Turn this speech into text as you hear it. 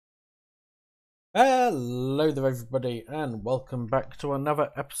Hello there everybody and welcome back to another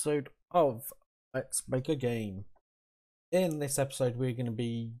episode of Let's Make a Game. In this episode we're going to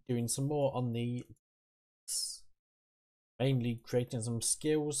be doing some more on the mainly creating some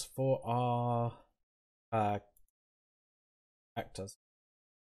skills for our actors.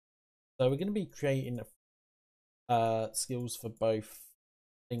 So we're going to be creating skills for both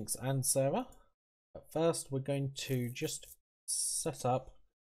Lynx and Sarah. But first we're going to just set up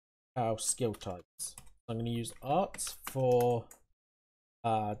our skill types. I'm going to use arts for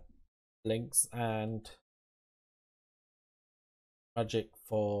Lynx and magic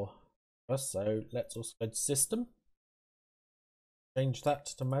for us. So let's also go to system, change that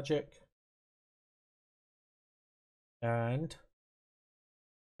to magic, and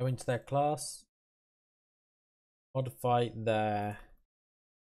go into their class, modify their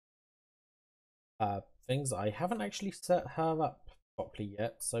things. I haven't actually set her up properly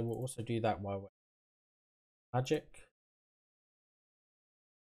yet, so we'll also do that while we're magic,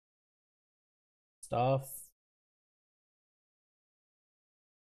 staff,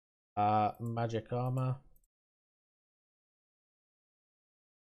 magic armor,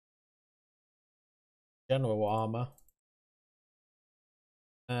 general armor,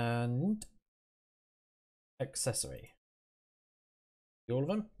 and accessory. All of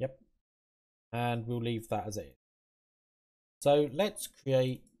them? Yep. And we'll leave that as it is. So let's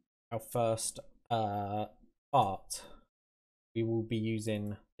create our first art. We will be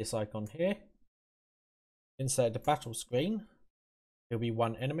using this icon here. Insert the battle screen, there'll be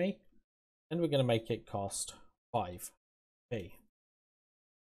one enemy, and we're going to make it cost 5p.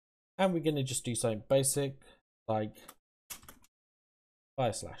 And we're going to just do something basic like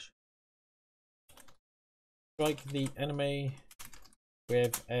fire slash. Strike the enemy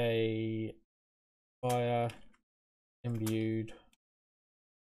with a fire imbued.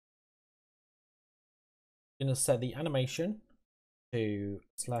 I'm going to set the animation to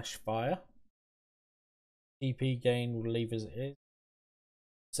 /fire. TP gain will leave as it is.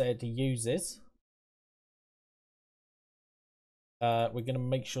 Set it to uses. We're going to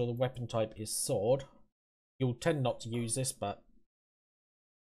make sure the weapon type is sword. You'll tend not to use this, but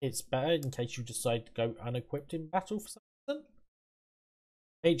it's better in case you decide to go unequipped in battle for some reason.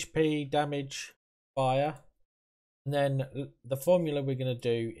 HP, damage, fire. And then the formula we're going to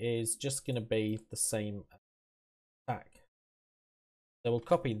do is just going to be the same attack. So we'll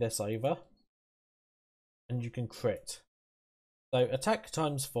copy this over and you can crit. So attack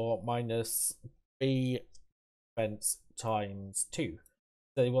times 4 minus B defense times 2.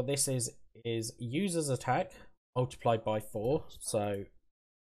 So what this is user's attack multiplied by 4. So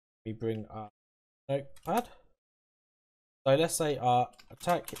we bring our notepad. So let's say our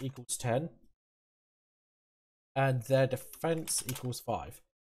attack equals 10 and their defense equals 5.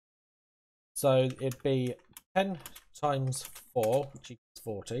 So it'd be 10 times 4, which equals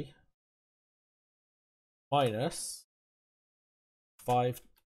 40, minus 5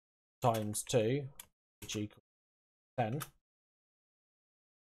 times 2, which equals 10,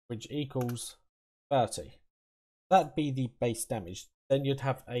 which equals 30. That'd be the base damage. Then you'd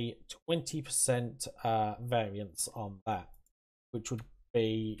have a 20% variance on that, which would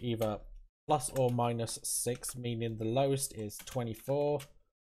be either plus or minus 6, meaning the lowest is 24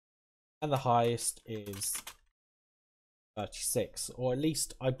 and the highest is 36, or at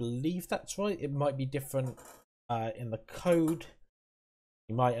least I believe that's right. It might be different in the code.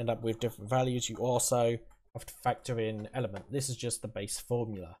 You might end up with different values. You also have to factor in element. This is just the base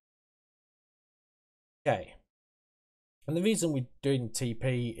formula. Okay. And the reason we're doing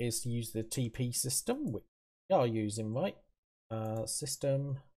TP is to use the TP system, which we are using, right?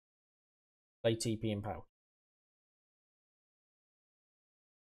 System, play TP in PAL.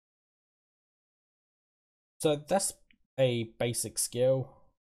 So that's a basic skill.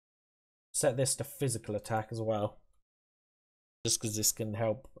 Set this to physical attack as well, just because this can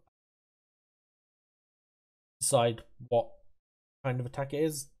help decide what kind of attack it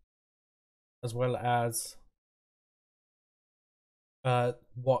is, as well as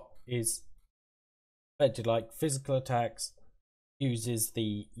what is affected. Like physical attacks uses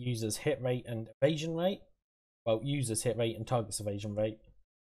the user's hit rate and evasion rate. Well, user's hit rate and target's evasion rate.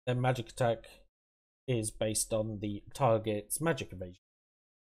 Then magic attack is based on the target's magic evasion.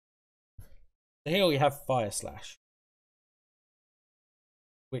 So here we have fire slash,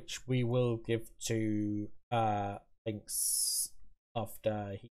 which we will give to Lynx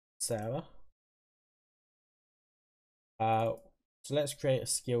after Sarah. So let's create a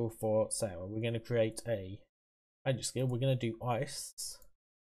skill for Sarah. We're going to create a magic skill. We're going to do ice.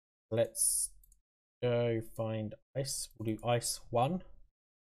 Let's go find ice. We'll do ice 1.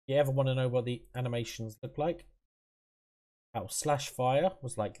 you ever want to know what the animations look like, our slash fire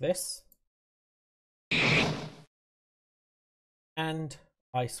was like this, and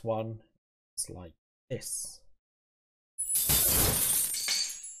ice one is like this.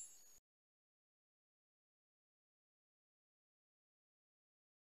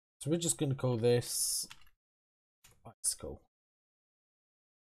 So we're just going to call this icicle.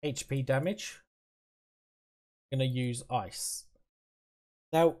 HP damage, I'm going to use ice.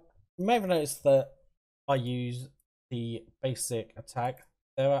 Now, you may have noticed that I use the basic attack.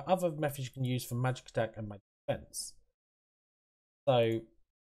 There are other methods you can use for magic attack and magic defense. So,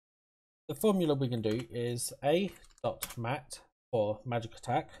 the formula we can do is a.mat for magic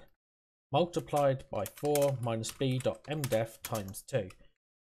attack multiplied by 4 minus b.mdef times 2.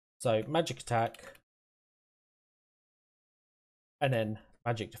 So, magic attack and then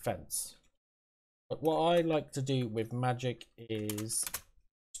magic defense. But what I like to do with magic is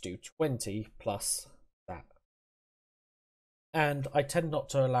to do 20 plus that. And I tend not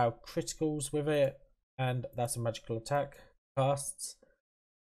to allow criticals with it, and that's a magical attack casts.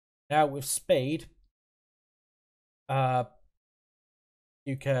 Now with speed, you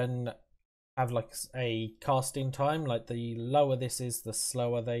can have like a casting time, like the lower this is, the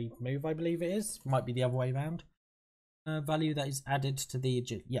slower they move, I believe it is. Might be the other way around. Value that is added to the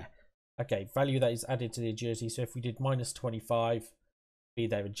agility. Yeah, okay, value that is added to the agility. So if we did minus 25, be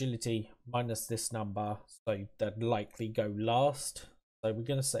their agility minus this number, so they'd likely go last. So we're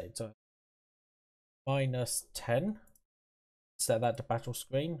going to set it to minus 10. Set that to battle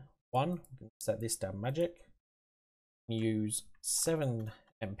screen 1. Set this down magic. Use 7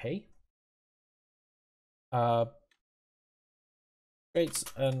 MP. Creates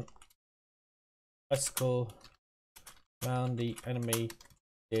an icicle around the enemy,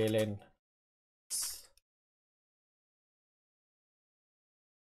 dealing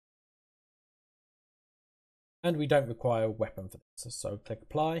and we don't require a weapon for this, so click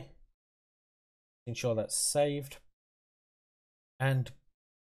apply, ensure that's saved, and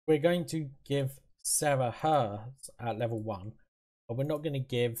we're going to give Sarah hers at level 1, but we're not going to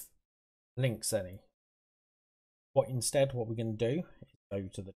give Lynx any. What we're going to do is go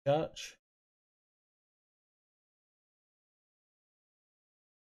to the church.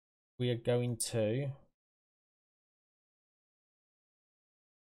 We are going to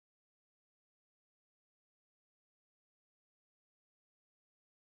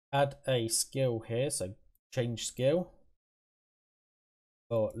add a skill here, so change skill.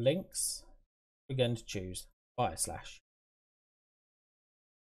 For Lynx, we're going to choose Fire Slash.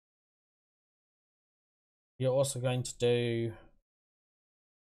 You're also going to do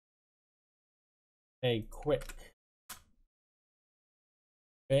a quick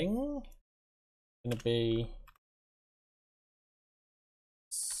thing. Going to be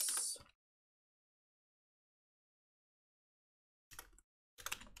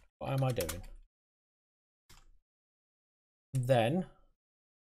what am I doing? Then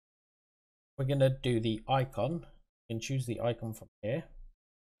we're going to do the icon. You can choose the icon from here.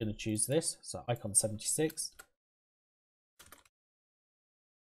 I'm going to choose this, so icon 76.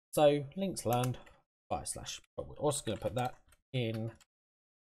 So Lynx Land Fire Slash, but we're also going to put that in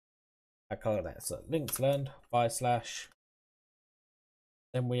a color there. So Lynx Land Fire Slash.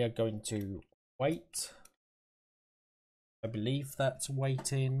 Then we are going to wait. I believe that's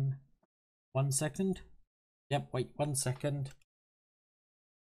waiting 1 second. Yep, wait 1 second.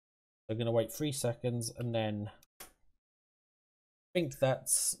 We're going to wait 3 seconds and then I think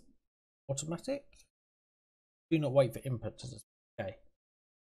that's automatic. Do not wait for input to display. Okay.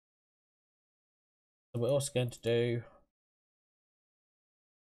 So we're also going to do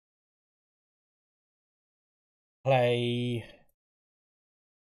play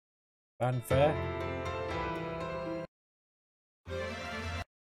fanfare.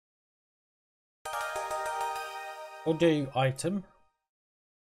 We'll do item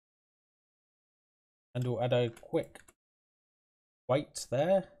and we'll add a quick wait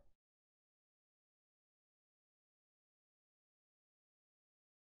there.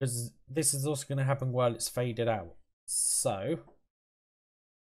 Because this is also going to happen while it's faded out. So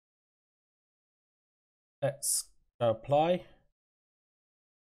let's go apply.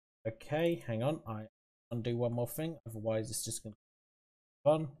 Okay, hang on. I undo one more thing. Otherwise, it's just going to be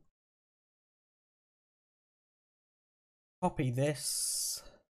fun. Copy this.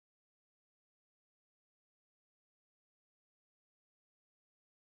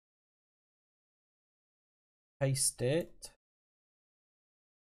 Paste it.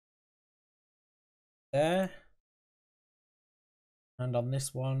 There. And on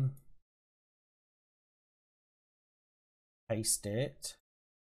this one, paste it.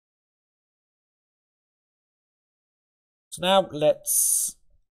 So now let's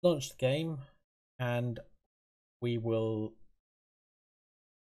launch the game, and we will.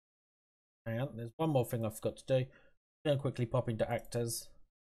 Hang on, there's one more thing I forgot to do. I'm going to quickly pop into actors.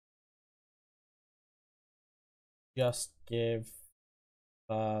 Just give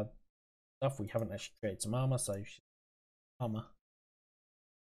stuff. We haven't actually created some armor, so armor.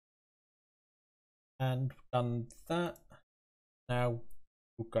 And done that. Now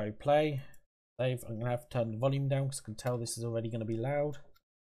we'll go play. Save. I'm going to have to turn the volume down because I can tell this is already going to be loud.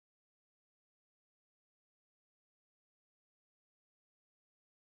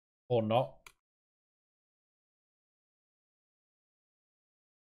 Or not.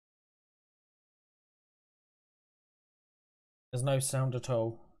 There's no sound at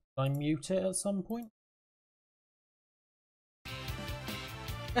all. Did I mute it at some point?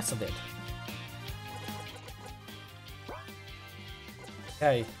 Yes, I did.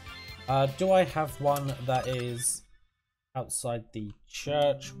 Okay. Do I have one that is outside the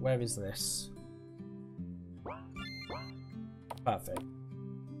church? Where is this? Perfect.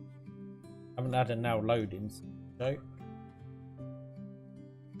 Haven't had a now loading, so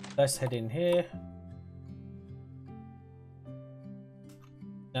let's head in here.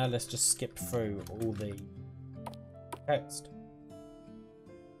 Now let's just skip through all the text.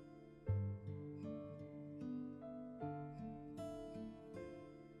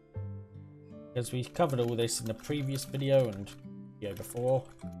 Because we covered all this in the previous video and video before.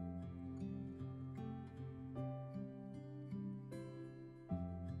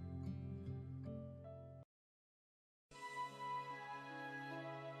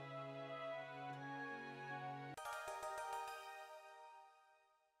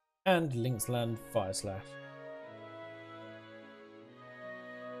 And Linksland Fire Slash.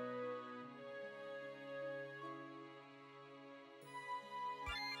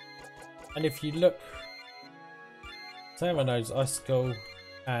 And if you look, Sarah knows Icicle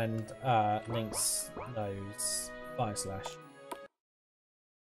and Lynx knows Fire Slash.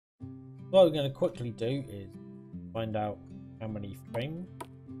 What we're going to quickly do is find out how many frames.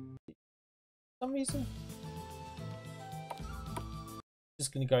 For some reason.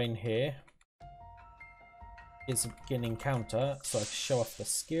 Just going to go in here. It's a beginning counter, so I can show off the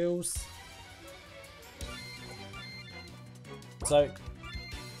skills. So,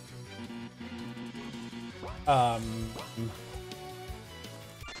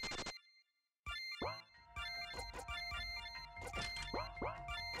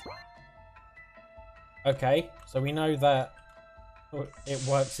 okay, so we know that it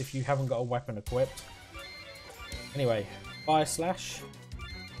works if you haven't got a weapon equipped. Anyway, Fire Slash,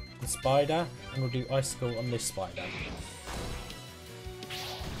 the spider, and we'll do Icicle on this spider.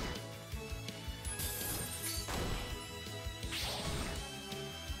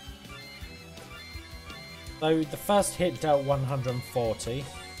 So the first hit dealt 140.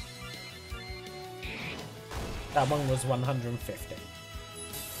 That one was 150.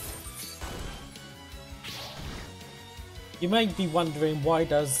 You may be wondering, why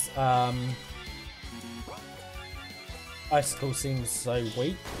does Icicle seems so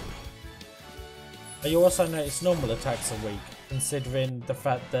weak? But you also notice normal attacks are weak, considering the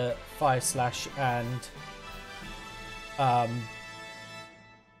fact that Fire Slash and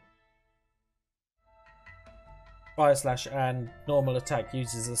normal attack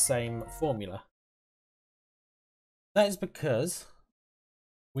uses the same formula. That is because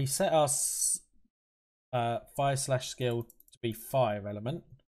we set our Fire Slash skill to be fire element,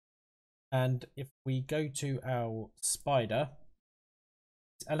 and if we go to our spider,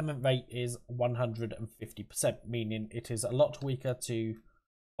 its element rate is 150%, meaning it is a lot weaker to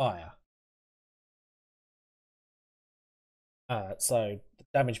fire. So the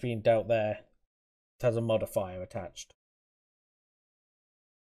damage being dealt there has a modifier attached.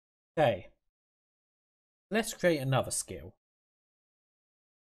 Okay, let's create another skill.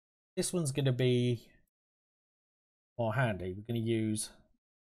 This one's going to be more handy. We're going to use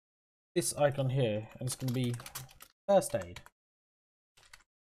this icon here, and it's going to be first aid.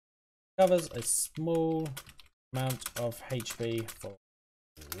 Covers a small amount of HP for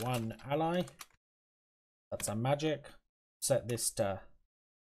one ally. That's a magic. Set this to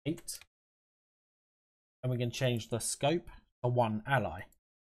 8. And we can change the scope to one ally.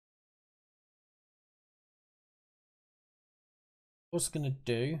 What's going to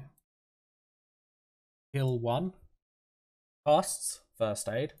do? Heal 1. Costs first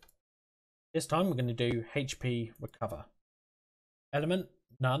aid. This time we're going to do HP recover. Element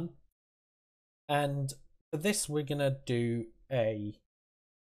none. And for this we're going to do a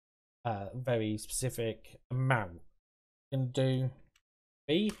very specific amount. We're going to do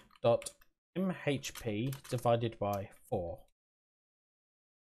B dot mHP divided by 4.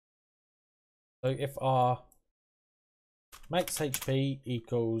 So if our max HP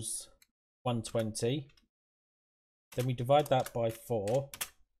equals 120, then we divide that by 4.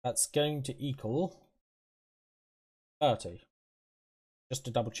 That's going to equal 30. Just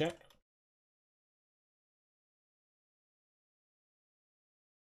to double check.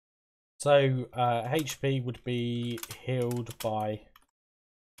 So HP would be healed by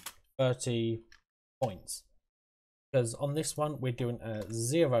 30 points. Because on this one, we're doing a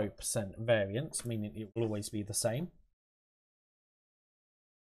 0% variance, meaning it will always be the same.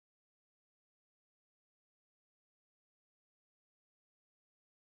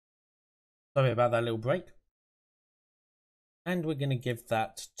 Sorry about that little break. And we're going to give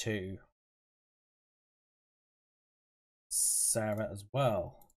that to Sarah as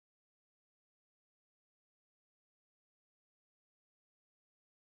well.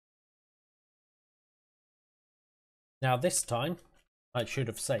 Now this time, I should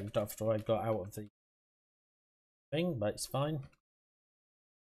have saved after I got out of the thing, but it's fine.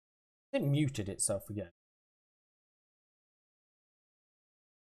 It muted itself again.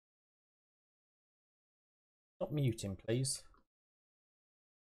 Stop muting, please.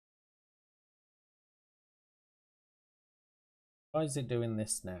 Why is it doing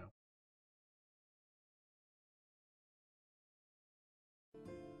this now?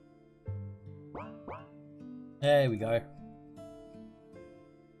 There we go.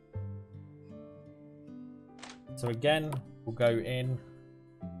 So again, we'll go in.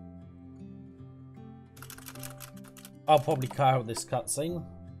 I'll probably cut out this cutscene.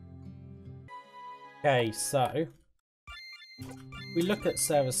 Okay, so we look at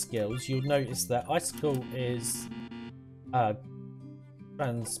Sarah's skills. You'll notice that Icicle is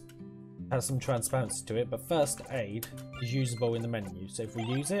has some transparency to it, but First Aid is usable in the menu. So if we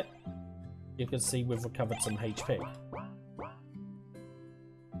use it, you can see we've recovered some HP.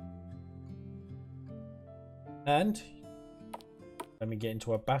 And let me get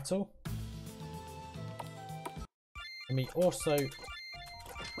into a battle. Let me also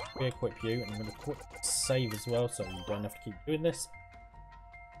re-equip you, and I'm going to quick save as well so you don't have to keep doing this.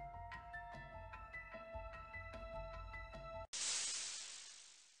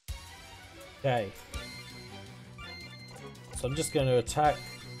 Okay. So I'm just going to attack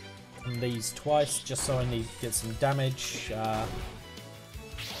these twice just so I need to get some damage.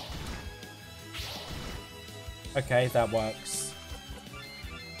 Okay, that works.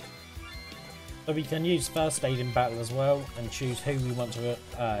 So we can use First Aid in battle as well and choose who we want to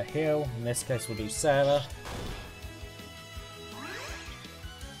heal. In this case we'll do Sarah.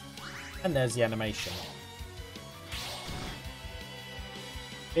 And there's the animation.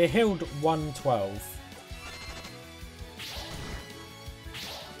 It healed 112.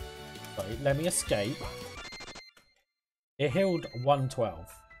 Sorry, let me escape. It healed 112.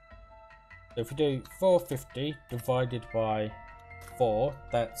 So if we do 450 divided by 4,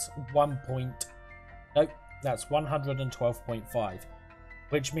 that's that's 112.5,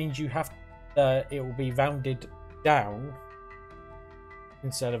 which means you have it will be rounded down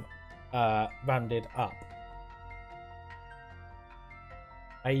instead of rounded up.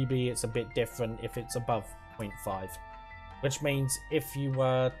 Maybe it's a bit different if it's above 0.5, which means if you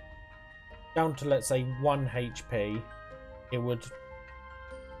were down to, let's say, 1 HP, it would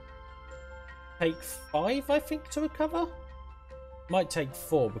take 5, I think, to recover. Might take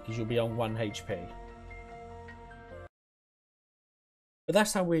 4 because you'll be on 1 HP. But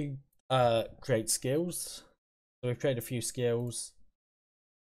that's how we create skills. So we've created a few skills.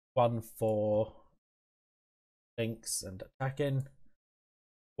 One for Lynx and attacking.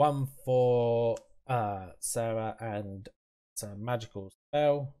 One for Sarah and it's a magical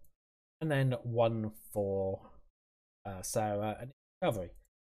spell. And then one for Sarah and recovery.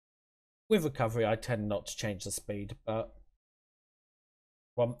 With recovery, I tend not to change the speed, but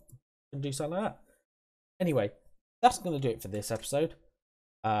one can do something like that. Anyway, that's going to do it for this episode.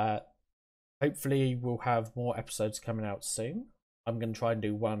 Hopefully, we'll have more episodes coming out soon. I'm going to try and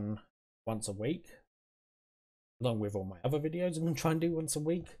do one once a week, along with all my other videos. I'm going to try and do once a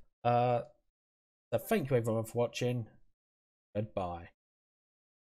week. So thank you everyone for watching. Goodbye.